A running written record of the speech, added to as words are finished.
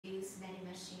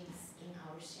machines in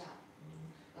our shop,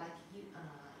 like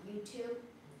YouTube,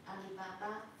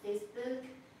 Alibaba, Facebook,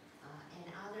 and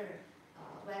other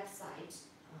websites.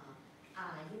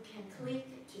 You can click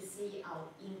to see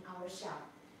in our shop.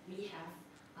 We have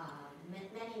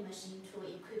many machine tool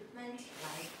equipment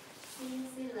like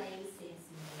CNC lathe, CNC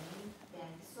milling,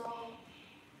 bandsaw,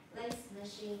 lathe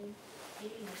machine,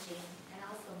 milling machine, and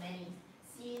also many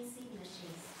CNC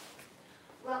machines.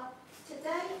 Well,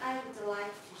 today I would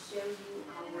like to show you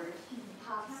our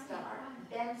pop star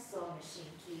bandsaw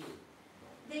machine to you.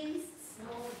 This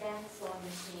small bandsaw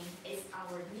machine is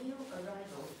our new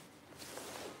arrival.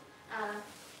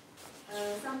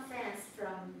 Some fans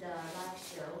from the live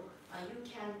show, you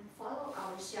can follow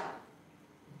our shop,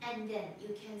 and then you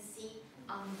can see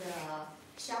on the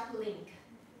shop link,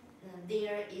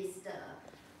 there is the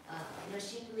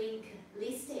machine link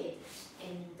listed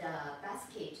in the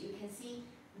basket. You can see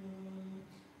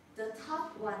the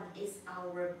top one is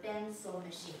our bandsaw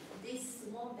machine. This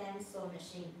small bandsaw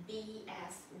machine,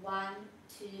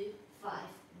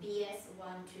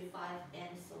 BS125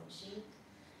 bandsaw machine.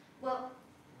 Well,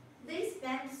 this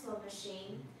bandsaw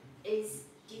machine is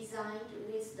designed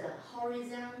with the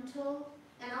horizontal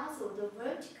and also the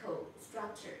vertical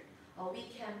structure. We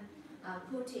can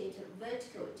put it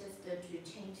vertical just to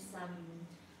change some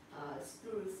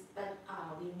screws, but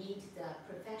we need the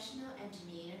professional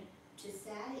engineer to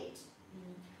set it.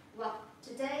 Well,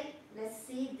 today let's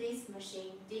see this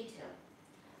machine detail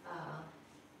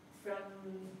from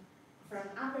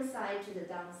upper side to the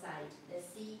downside. Let's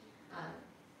see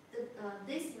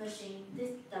this machine.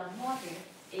 The motor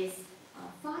is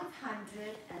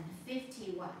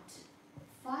 550 watt.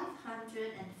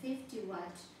 550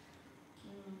 watt.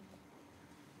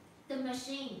 The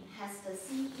machine has the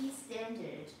CE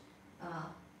standard,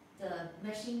 the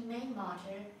machine main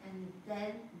motor, and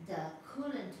then the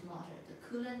coolant motor, the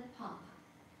coolant pump.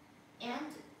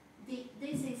 And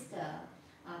this is the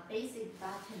basic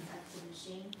button of the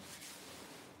machine.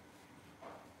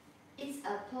 It's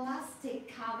a plastic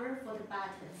cover for the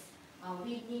buttons.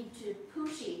 We need to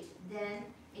push it, then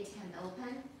it can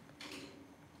open.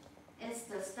 It's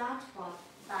the start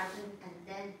button, and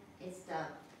then it's the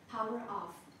power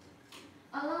off.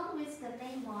 Along with the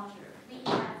main motor, we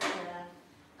have the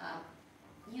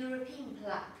European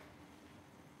plug.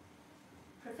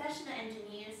 Professional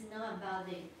engineers know about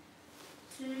the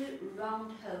two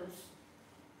round holes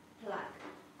plug.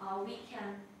 We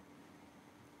can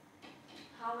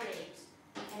power it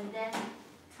and then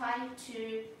try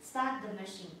to start the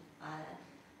machine.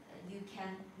 You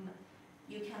can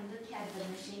look at the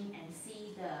machine and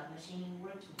see the machine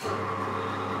working.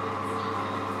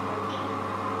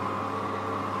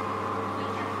 We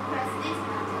can press this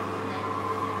button and then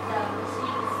the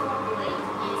machine saw blade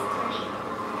is turning.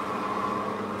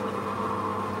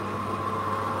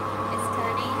 It's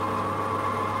turning.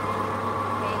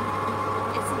 Okay.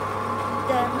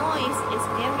 The noise is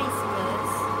very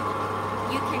smooth.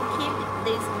 You can keep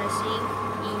this machine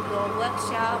in your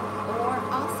workshop or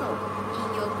also in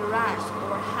your garage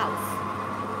or house.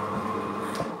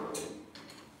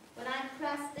 When I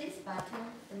press this button,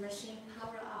 the machine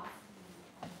power off.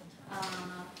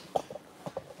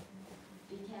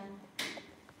 We can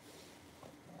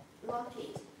lock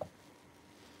it.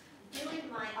 During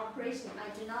my operation, I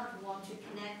do not want to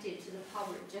connect it to the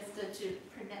power just to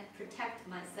protect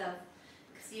myself.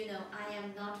 Because you know, I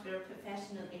am not very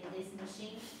professional in this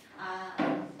machine.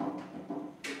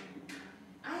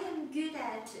 I am good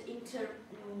at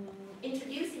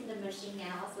introducing the machine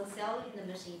and also selling the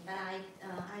machine, but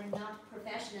I'm not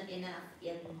professional enough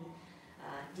in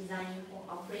designing or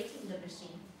operating the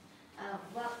machine.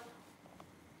 Well,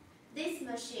 this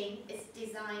machine is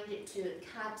designed to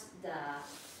cut the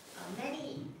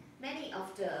many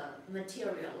of the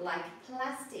material, like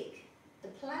plastic. The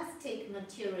plastic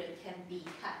material can be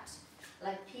cut,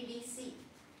 like PVC,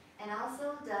 and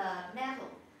also the metal,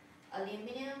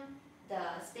 aluminum,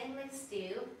 the stainless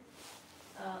steel.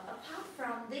 Apart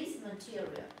from this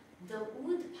material, the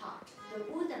wooden part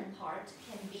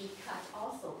can be cut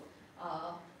also.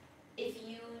 If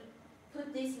you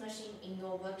put this machine in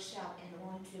your workshop and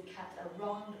want to cut a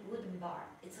round wooden bar,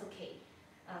 it's okay.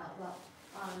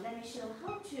 Let me show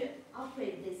how to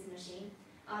operate this machine.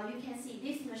 You can see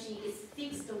this machine is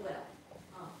fixed well.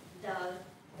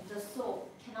 The saw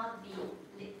cannot be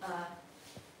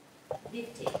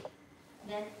lifted.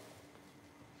 Then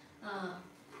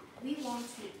we want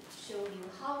to show you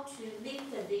how to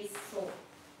lift this saw.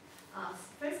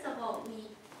 First of all, we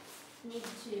need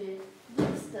to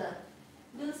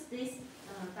loose this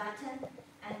button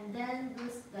and then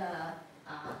loose the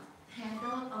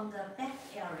handle on the back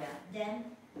area. Then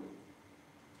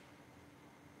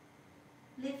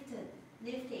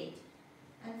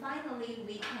finally,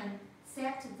 we can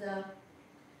set the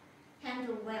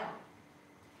handle well.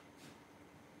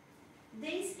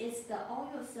 This is the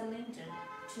oil cylinder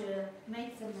to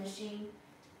make the machine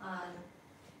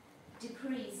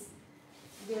decrease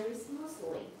very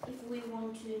smoothly. If we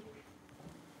want to use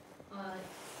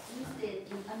it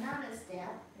in another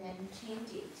step, then change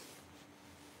it.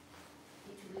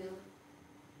 It will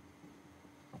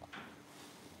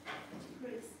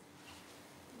decrease.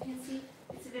 You can see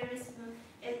it's very smooth.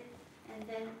 And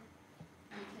then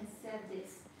you can set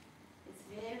this. It's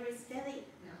very steady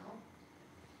now.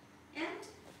 And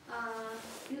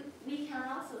we can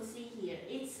also see here,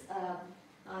 it's a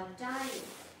dial.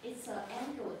 It's an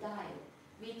angle dial.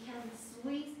 We can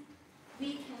sweep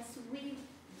the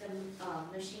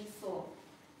machine saw.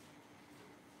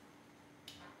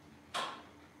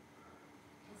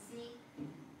 You see,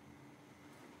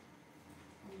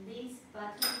 and this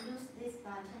button, use this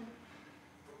button.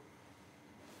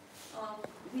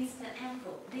 With the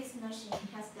angle, this machine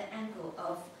has the angle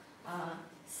of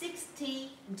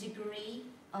 60 degree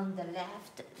on the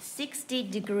left, 60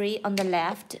 degree on the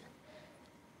left,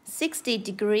 60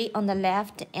 degree on the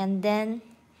left, and then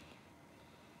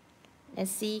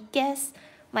let's see, guess,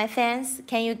 my fans,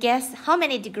 can you guess how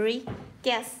many degree?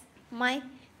 Guess, my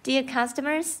dear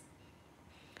customers.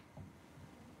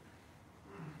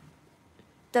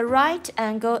 The right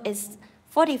angle is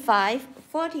 45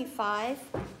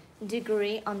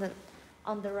 degree on the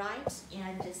right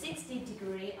and 60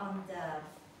 degree on the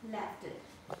left.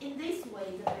 In this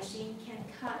way, the machine can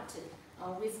cut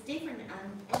with different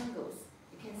angles.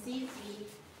 You can see we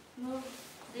move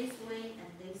this way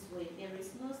and this way very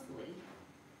smoothly.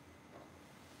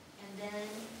 And then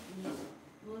we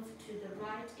move to the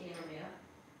right area.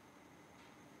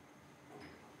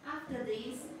 After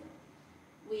this,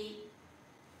 we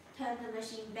turn the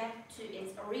machine back to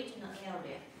its original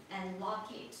area and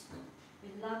lock it. We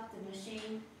lock the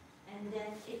machine, and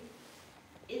then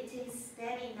it is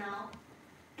steady now.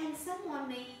 And someone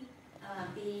may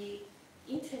be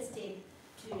interested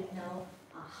to know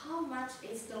how much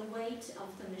is the weight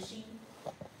of the machine.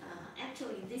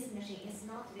 Actually, this machine is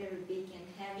not very big and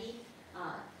heavy.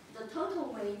 The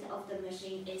total weight of the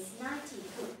machine is 90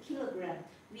 kilograms.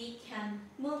 We can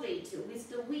move it with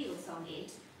the wheels on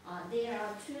it. There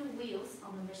are 2 wheels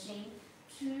on the machine.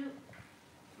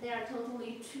 There are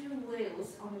totally 2 wheels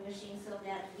on the machine so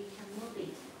that we can move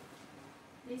it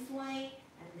this way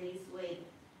and this way.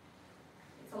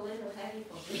 It's a little heavy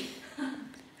for me.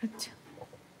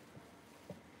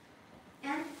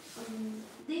 And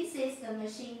this is the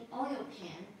machine oil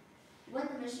pan. When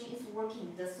the machine is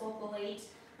working, the saw blade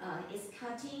is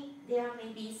cutting. There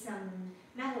may be some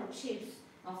metal chips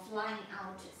flying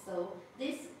out. So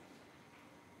this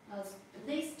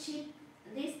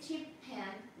chip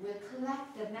pan will collect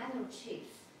the metal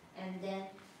chips and then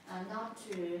not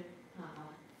to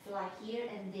fly here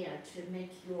and there to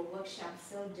make your workshop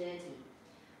so dirty.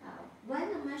 When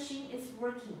the machine is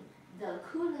working, the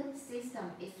coolant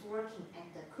system is working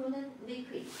and the coolant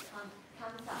liquid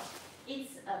comes out.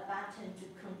 It's a button to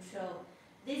control.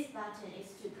 This button is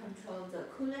to control the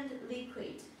coolant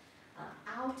liquid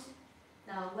out.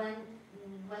 Now when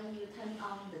you turn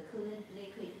on, the coolant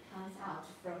liquid comes out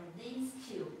from this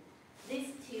tube. This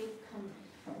tube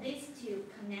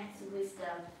connects with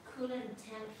the coolant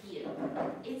tank here.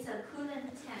 It's a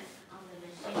coolant tank on the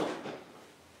machine.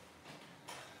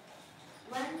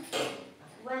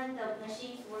 When the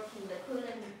machine is working, the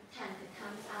coolant tank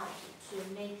comes out to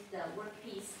make the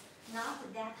workpiece not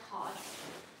that hot.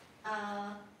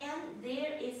 And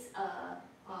there is a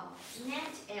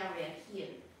net area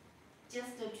here,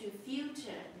 just to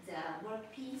filter the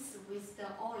workpiece with the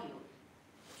oil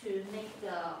to make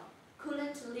the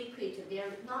coolant liquid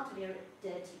not very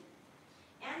dirty.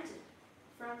 And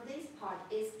from this part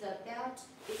is the belt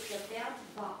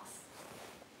box.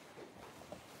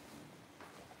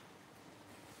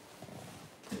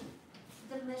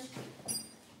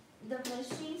 The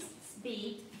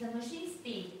machine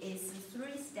speed is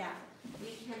 3 steps.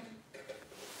 We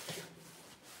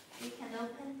can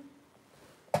open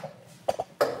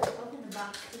the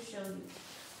box to show you.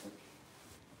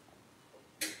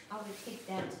 I will take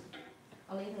that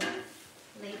a little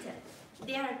later.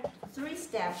 There are 3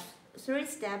 steps. 3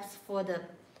 steps for the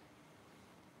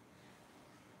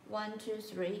 1, 2,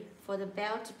 3 for the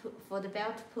belt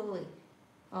pulley.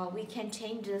 We can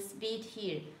change the speed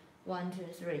here. 1, 2,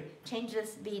 3. Change the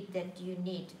speed that you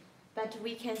need. But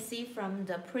we can see from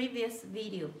the previous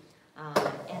video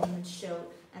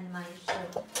and my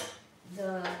show,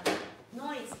 the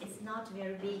noise is not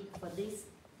very big for this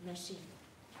machine.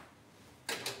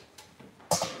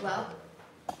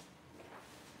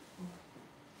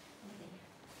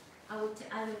 I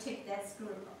will take that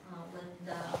screw when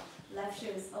the lecture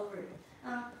is over.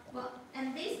 Well,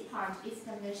 and this part is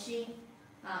the machine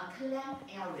clamp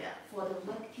area for the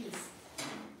workpiece.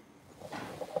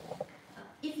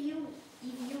 If you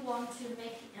want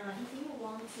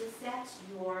to set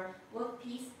your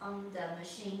workpiece on the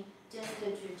machine, just to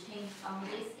change on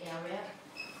this area,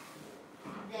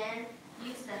 then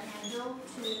use the handle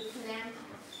to clamp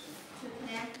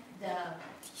the.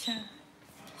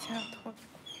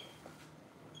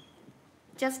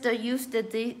 Just use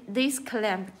this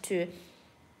clamp to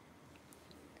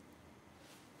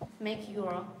make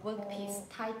your workpiece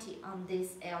tighty on this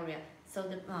area, so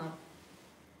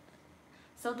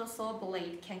the saw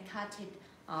blade can cut it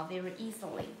very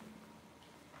easily.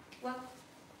 Well,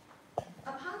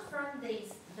 apart from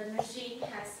this, the machine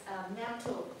has a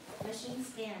metal machine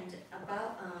stand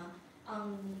about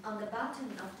on the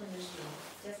bottom of the machine,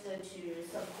 just to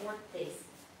support this.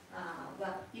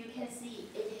 Well, you can see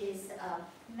it is a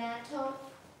metal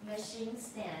machine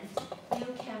stand.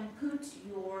 You can put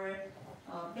your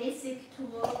basic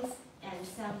tools and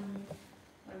some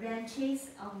wrenches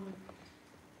on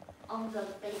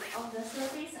the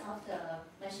surface of the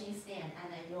machine stand,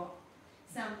 and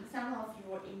some of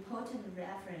your important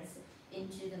reference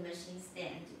into the machine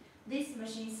stand. This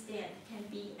machine stand can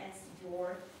be as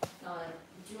your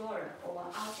drawer or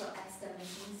also as the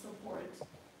machine support.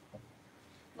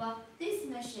 Well, this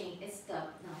machine is the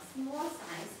small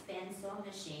size bandsaw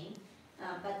machine,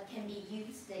 but can be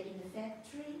used in the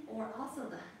factory or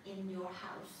also in your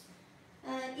house.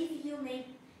 If you may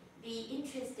be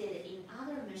interested in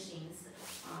other machines,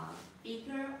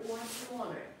 bigger or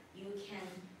smaller, you can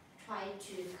try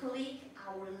to click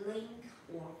our link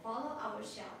or follow our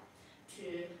shop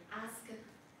to ask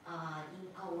in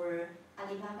our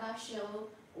Alibaba show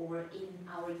or in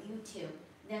our YouTube.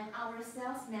 Then our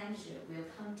sales manager will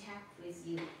contact with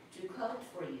you to quote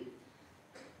for you.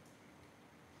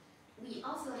 We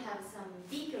also have some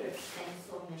bigger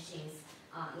bandsaw machines,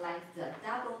 like the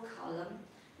double column.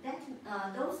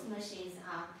 Those machines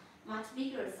are much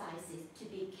bigger sizes to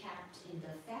be kept in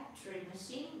the factory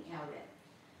machining area.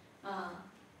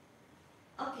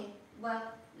 Okay, well,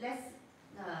 let's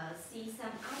see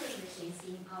some other machines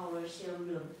in our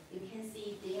showroom. You can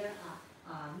see there are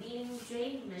milling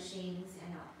drill machines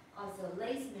and also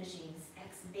lathe machines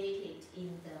exhibited in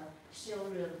the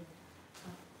showroom.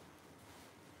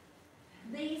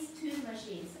 These two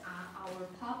machines are our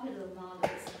popular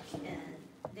models, and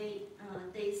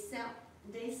they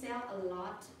sell a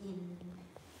lot in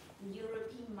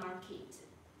European market.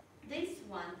 This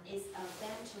one is a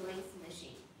bench lathe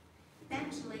machine.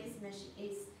 Bench lathe machine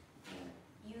is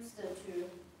used to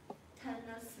turn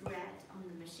a thread on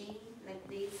the machine like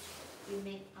this.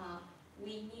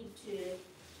 We need to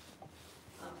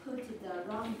put the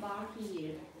round bar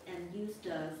here and use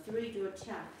the 3-door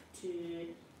chuck to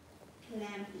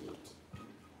clamp it.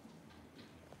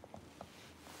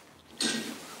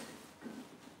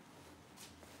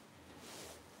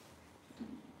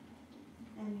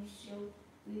 Let me show.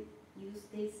 We use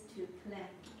this to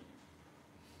clamp.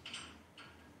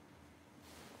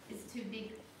 It's too big.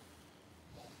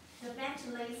 The bench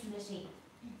lathe machine.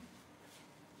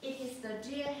 It is the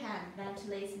gear head bench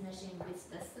lathe machine with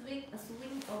the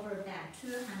swing over bed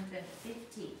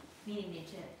 250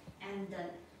 millimeter, and the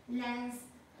length,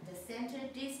 the center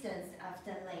distance of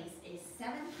the lathe is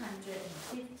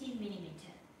 750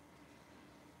 millimeter.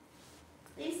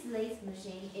 This lathe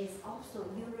machine is also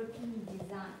European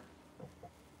design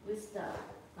with the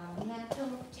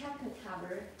metal checker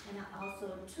cover and also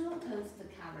tool post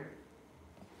cover.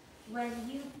 When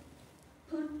you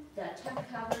put the checker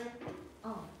cover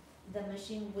on, the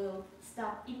machine will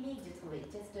stop immediately,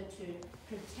 just to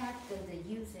protect the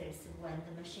users when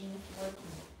the machine is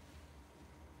working.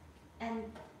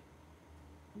 And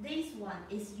this one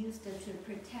is used to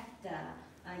protect the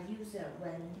user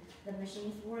when the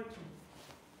machine is working.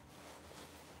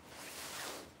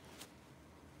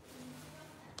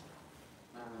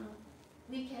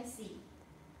 We can see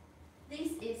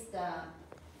this is the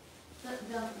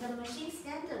machine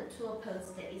standard tool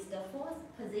post is the 4th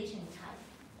position type.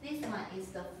 This one is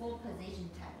the 4th position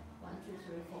type. 1, 2,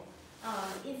 3, 4.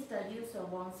 If the user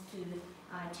wants to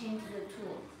change the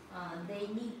tool, they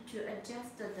need to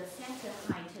adjust the center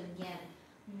height again.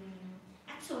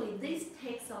 Actually, this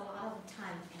takes a lot of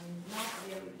time and not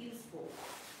very useful.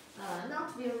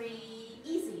 Not very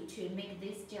easy to make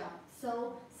this job.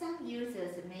 So some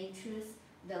users may choose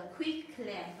the quick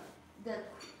clamp, the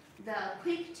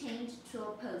quick change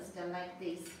tool post like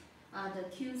this, the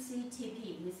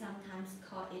QCTP. We sometimes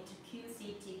call it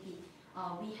QCTP.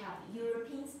 We have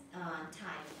European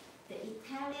type, the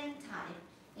Italian type,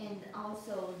 and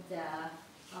also the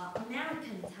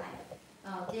American type.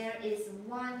 There is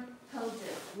one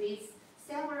holder with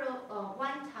several,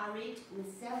 one turret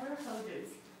with several holders.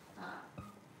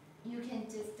 You can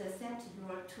just set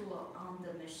your tool on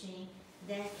the machine,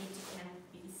 then it can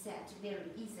be set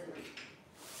very easily.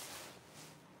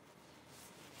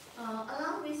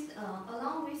 Along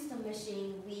with the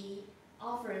machine, we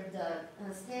offer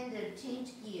the standard change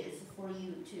gears for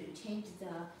you to change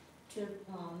to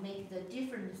make the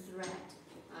different thread.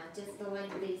 Just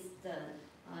like this, the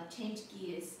change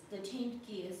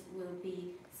gears will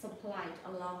be supplied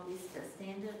along with the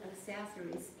standard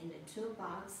accessories in the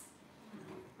toolbox.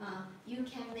 You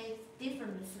can make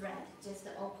different thread just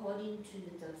according to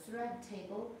the thread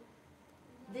table.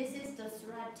 This is the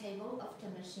thread table of the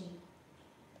machine.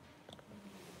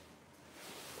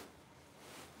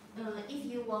 If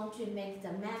you want to make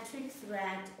the metric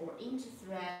thread or inch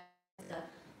thread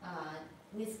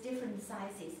with different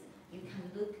sizes, you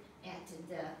can look at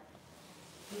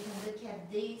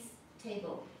this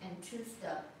table and choose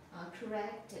the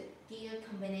correct gear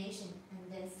combination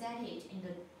and then set it in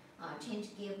the change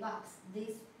gear box.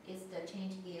 This is the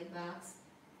change gear box.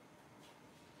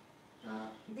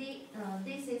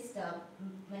 This is the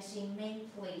machine main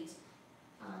plate.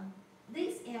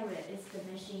 This area is the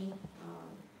machine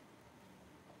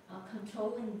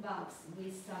controlling box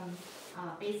with some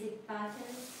basic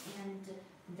buttons and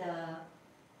the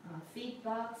feed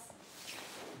box.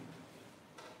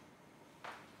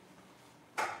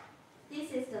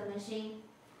 This is the machine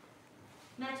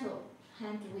metal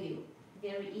hand wheel,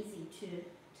 very easy to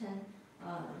turn,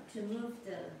 to move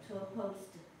the tool post.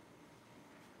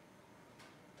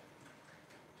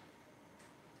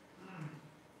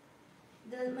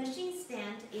 The machine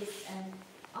stand is an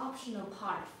optional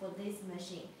part for this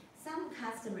machine. Some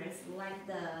customers like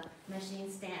the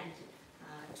machine stand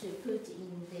to put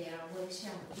in their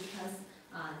workshop because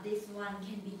this one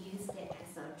can be used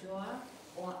as a drawer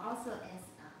or also as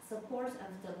support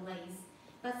of the lathe.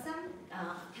 But some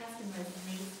customers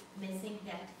may think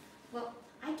that, well,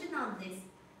 I do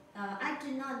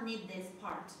not need this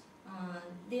part.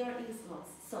 They are useless,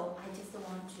 so I just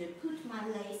want to put my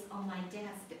lathe on my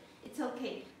desk. It's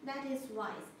okay. That is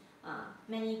why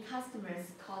many customers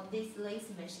call this lathe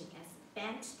machine as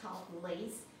benchtop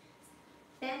lathe.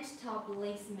 Benchtop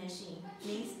lathe machine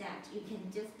means that you can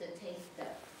just take the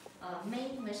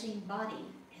main machine body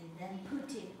and then put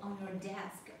it on your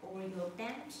desk or your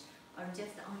bench or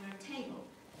just on your table.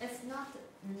 It's not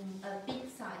a big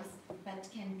size, but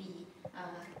can be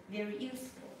very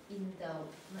useful in the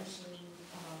machining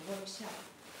workshop.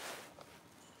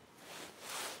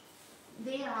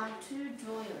 There are two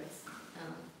drawers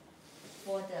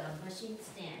for the machine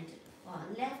stand,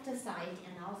 left side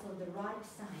and also the right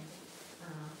side.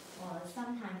 Or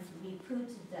sometimes we put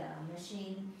the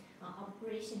machine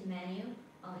operation menu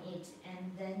on it,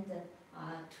 and then the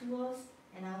tools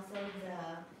and also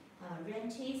the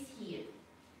wrenches here.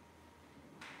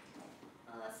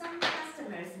 Some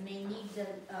customers may need the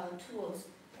tools.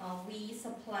 We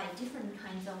supply different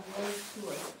kinds of lathe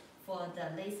tools for the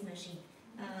lathe machine.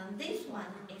 This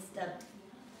one is the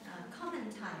common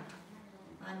type.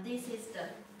 This is the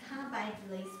carbide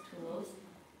lathe tools.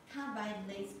 Carbide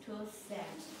lathe tool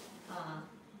set.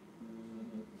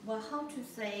 Well, how to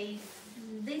say?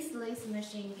 This lathe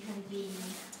machine can be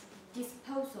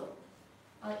disposable.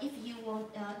 If you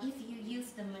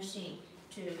use the machine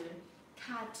to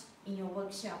cut in your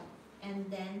workshop, and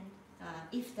then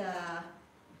if the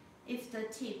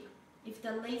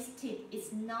lathe tip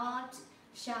is not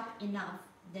sharp enough,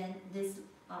 then this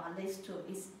lathe tool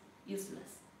is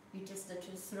useless. You just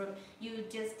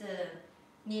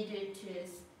needed to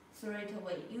throw it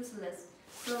away. Useless.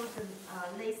 Throw the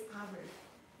lathe cover.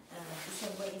 It's a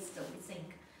waste, we think.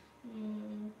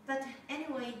 But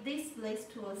anyway, this lathe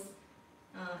tool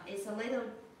is a little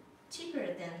cheaper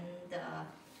than the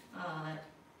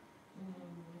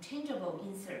changeable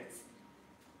inserts.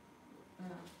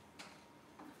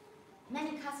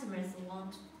 Many customers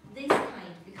want this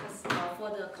kind because for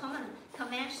the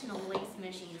conventional lathe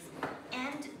machines,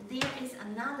 and there is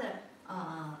another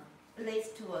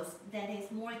lathe tools that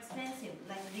is more expensive,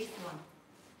 like this one.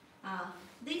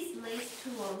 This lathe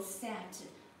tool set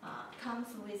comes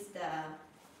with the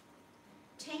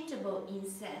changeable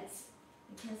insets.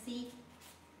 You can see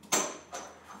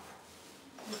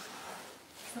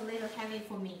it's a little heavy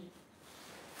for me.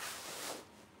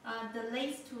 The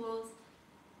lathe tools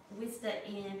with the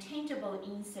changeable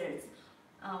inserts,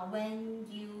 when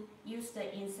you use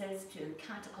the inserts to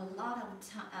cut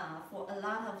for a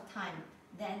lot of time,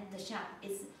 then the shaft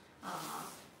is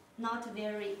not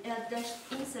very, the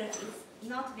insert is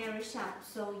not very sharp,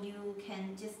 so you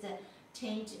can just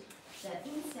change the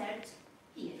insert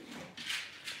here.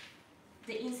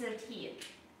 The insert here.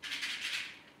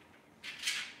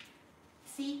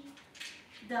 See,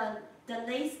 the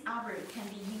lace arbor can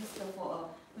be used for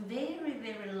a very,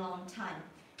 very long time.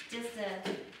 Just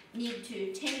need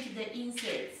to change the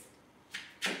inserts.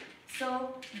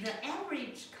 So the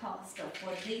average cost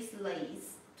for these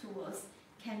lace tools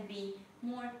can be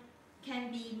more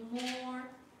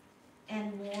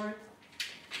and more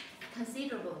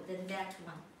considerable than that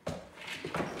one.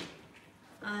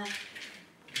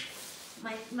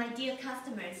 My dear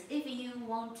customers, if you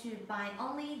want to buy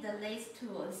only the lace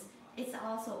tools, it's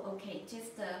also okay.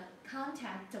 Just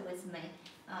contact with me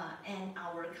and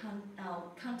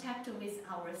contact with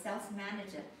our sales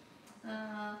manager.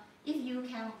 If you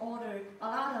can order a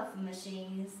lot of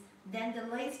machines, then the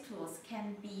lace tools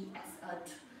can be as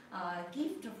a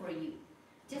gift for you.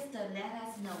 Just let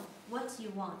us know what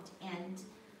you want and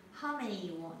how many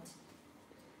you want.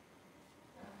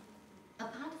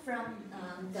 Apart from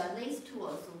the lace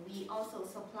tools, we also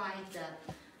supply the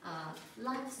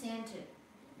life center.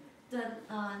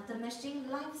 The machine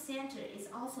life center is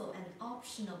also an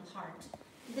optional part.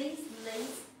 This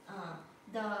lace,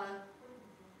 the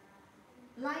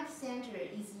life center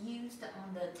is used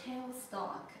on the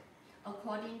tailstock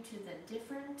according to the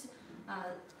different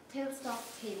tailstock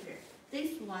taper.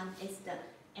 This one is the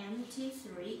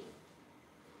MT3.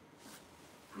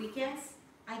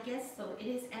 I guess so. It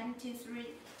is MT3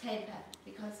 taper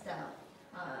because the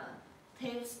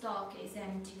tailstock is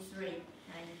MT3,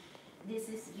 and this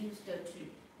is used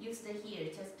here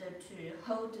just to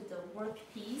hold the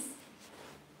workpiece.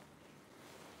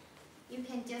 You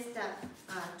can just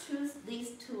choose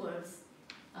these tools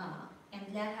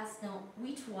and let us know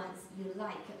which ones you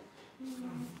like.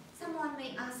 Someone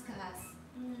may ask us,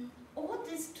 all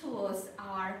these tools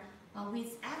are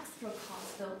with extra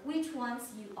cost. Which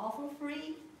ones you offer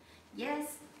free?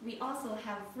 Yes, we also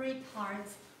have free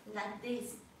parts like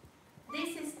this.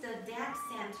 This is the dead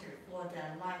center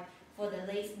for the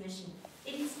lace machine.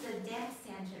 It is the dead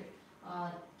center.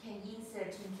 Can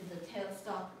insert into the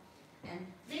tailstock. And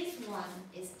this one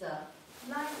is the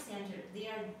life center. They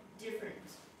are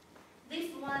different.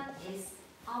 This one is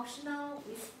optional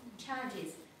with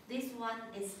charges. This one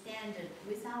is standard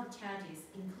without charges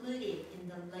included in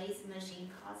the lace machine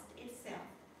cost itself.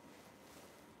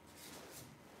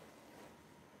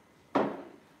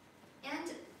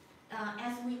 And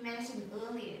as we mentioned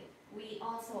earlier, we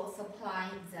also supply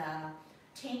the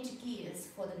change gears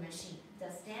for the machine,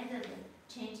 the standard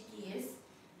change gears.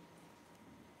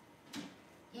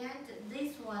 And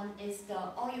this one is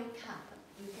the oil cup.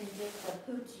 You can just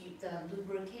put the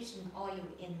lubrication oil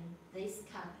in this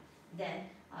cup, then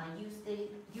use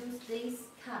this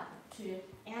cup to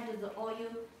add the oil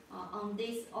on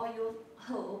this oil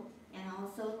hole, and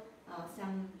also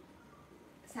some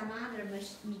other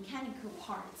mechanical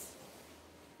parts.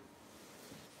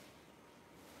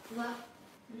 Well,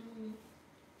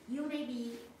 you may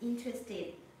be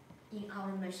interested in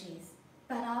our machines,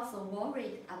 but also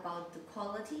worried about the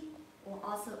quality, or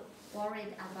also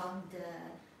worried about the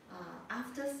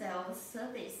after-sales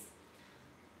service.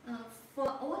 For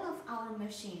all of our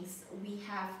machines, we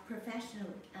have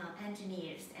professional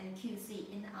engineers and QC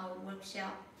in our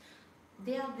workshop.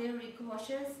 They are very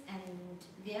cautious and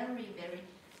very, very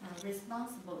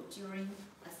responsible during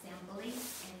assembly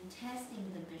and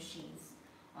testing the machines.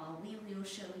 We will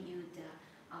show you the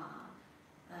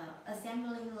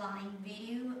assembly line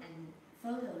video and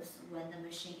photos when the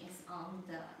machine is on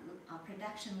the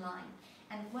production line.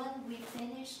 And when we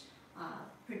finish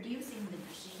producing the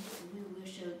machine, we will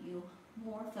show you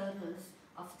more photos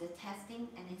of the testing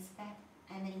and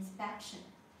inspection.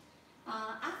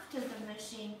 After the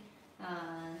machine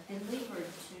delivered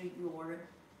to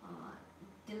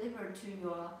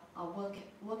your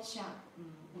workshop,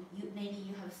 maybe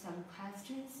you have some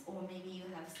questions, or maybe you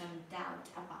have some doubt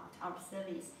about our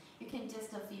service. You can just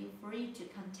feel free to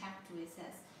contact with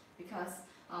us, because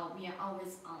we are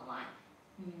always online.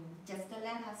 Just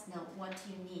let us know what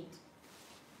you need.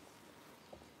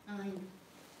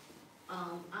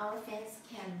 Our fans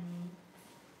can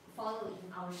follow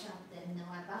in our shop and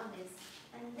know about this.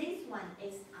 And this one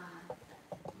is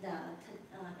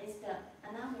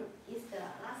the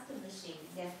last machine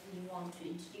that we want to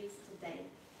introduce today.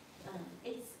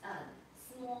 It's a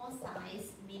small size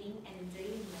milling and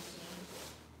drilling machine.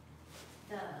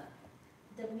 The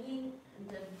drilling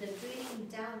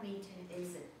diameter is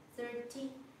 13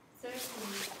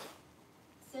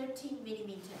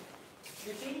 millimeter.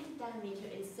 The drilling diameter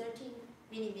is 13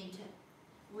 millimeter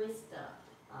with the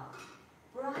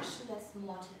brushless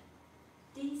motor.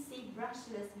 DC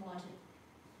brushless motor.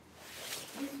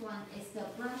 This one is the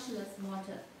brushless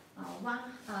motor.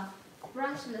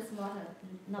 Brushless motor,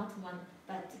 not one,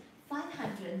 but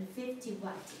 550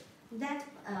 watt. That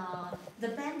the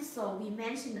bandsaw we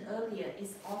mentioned earlier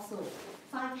is also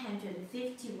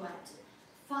 550 watt.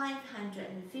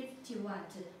 550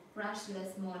 watt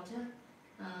brushless motor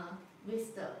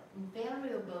with the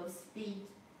variable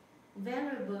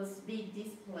speed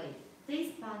display.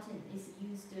 This button is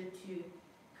used to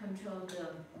control the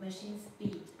machine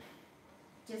speed,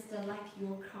 just like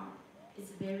your car.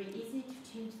 It's very easy to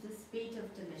change the speed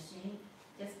of the machine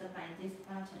just by this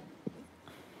button.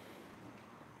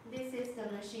 This is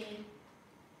the machine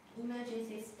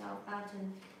emergency stop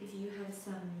button. If you have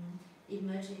some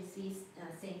emergency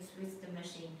things with the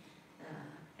machine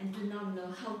and do not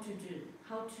know how to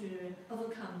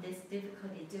overcome this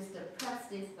difficulty, just press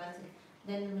this button,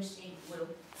 then the machine will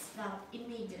stop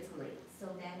immediately, so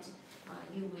that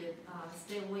you will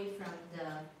stay away from the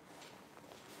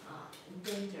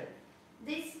danger.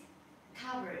 This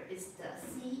cover is the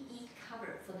CE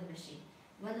cover for the machine.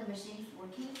 When the machine is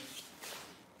working,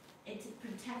 it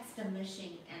protects the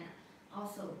machine and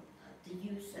also the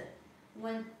user.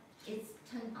 When it's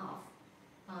turned off,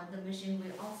 the machine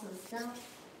will also stop.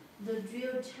 The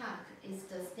drill chuck is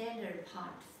the standard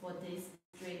part for this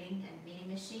drilling and milling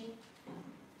machine.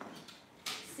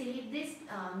 See, this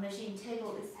machine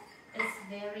table is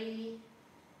very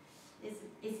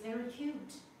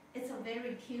cute. It's a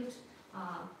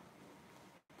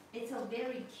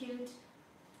very cute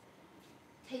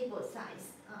table size.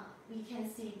 We can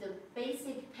see the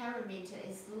basic parameter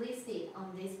is listed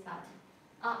on this button,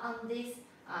 on this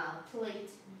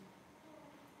plate.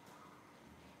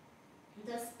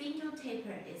 The spindle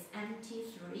taper is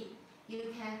MT3.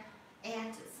 You can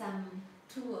add some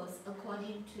tools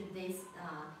according to this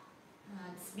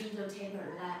spindle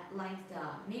taper, like the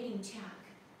milling chuck,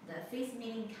 the face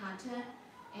milling cutter,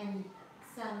 and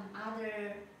some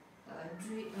other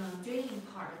drilling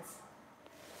parts.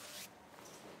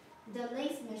 The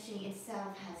lathe machine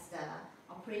itself has the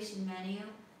operation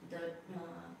manual, the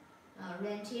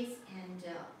wrenches, and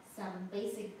some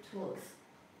basic tools.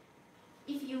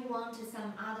 If you want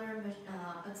some other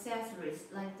accessories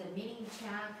like the milling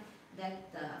chuck,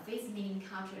 like the face milling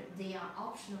cutter, they are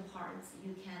optional parts.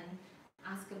 You can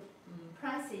ask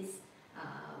prices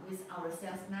with our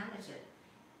sales manager.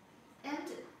 And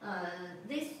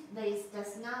this lathe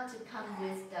does not come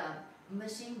with the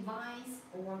machine vise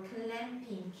or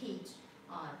clamping kit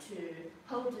to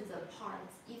hold the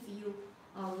parts. If you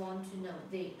want to know,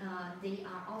 they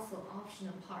are also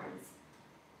optional parts.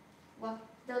 Well,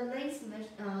 the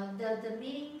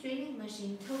milling drilling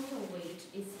machine total weight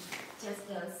is just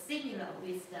similar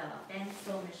with the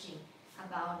bandsaw machine,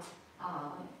 about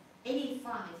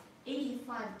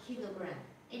 85 kilogram.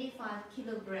 85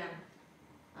 kilogram.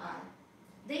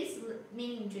 This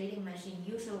milling drilling machine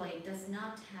usually does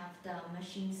not have the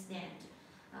machine stand.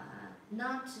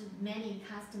 Not many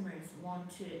customers want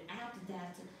to add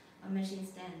that machine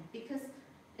stand because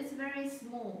it's very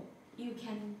small. You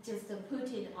can just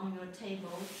put it on your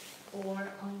table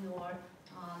or on your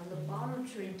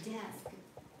laboratory desk.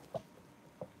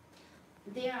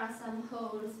 There are some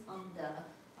holes on the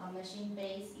machine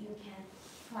base. You can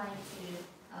try to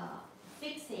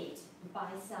fix it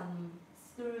by some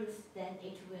screws, then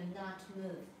it will not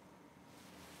move.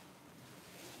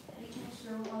 We can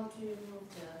show how to remove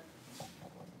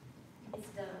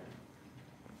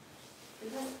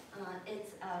because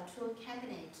it's a tool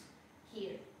cabinet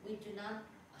here. We do not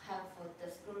have the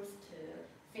screws to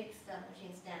fix the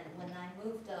machine stand. When I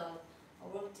move the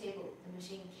work table, the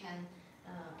machine can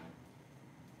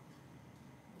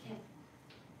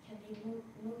be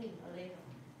moving a little.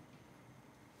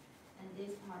 And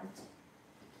this part,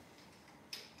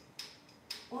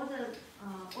 all the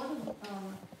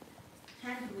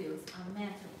hand wheels are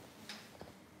metal.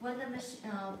 When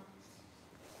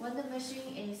the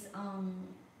machine is on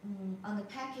the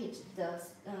package,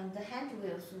 the hand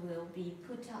wheels will be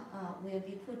put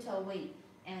away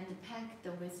and packed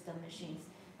with the machines.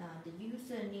 The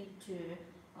user need to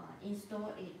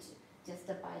install it just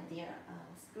by their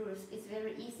screws. It's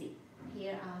very easy.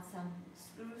 Here are some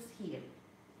screws here.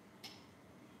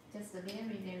 Just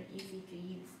very easy to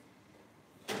use.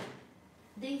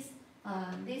 This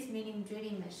milling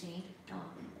drilling machine,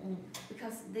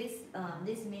 because this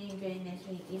milling drilling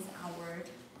machine is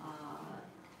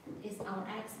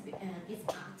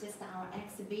just our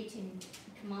exhibiting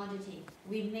commodity.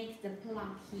 We make the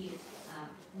plug here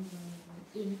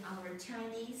in our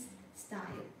Chinese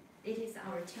style. It is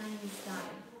our Chinese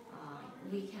style.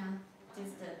 We can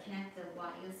just connect the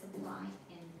wire supply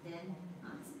and then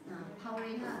power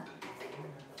it up.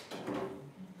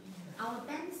 Our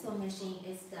bandsaw machine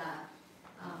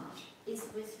is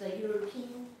with the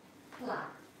European plug.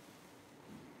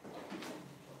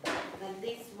 Like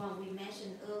this one we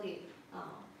mentioned earlier.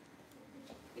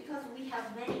 Because we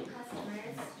have many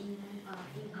customers in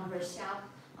our shop,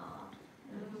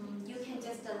 you can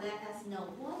just let us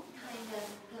know what kind of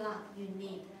plug you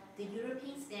need. The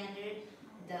European standard,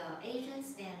 the Asian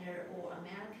standard, or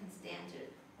American standard.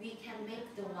 We can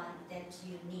make the one that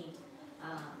you need.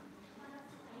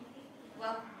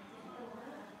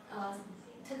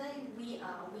 Today we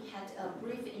had a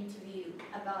brief interview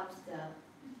about the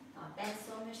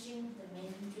bandsaw machine, the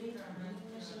main drill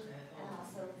machine, and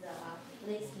also the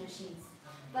lathe machines.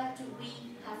 But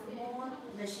we have more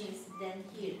machines than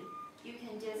here. You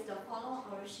can just follow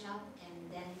our shop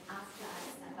and then ask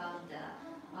us about the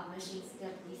machines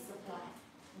that we supply.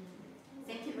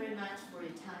 Thank you very much for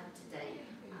your time today.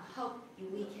 I hope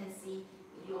we can see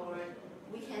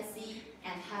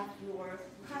and have your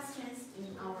questions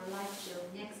in our live show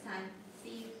next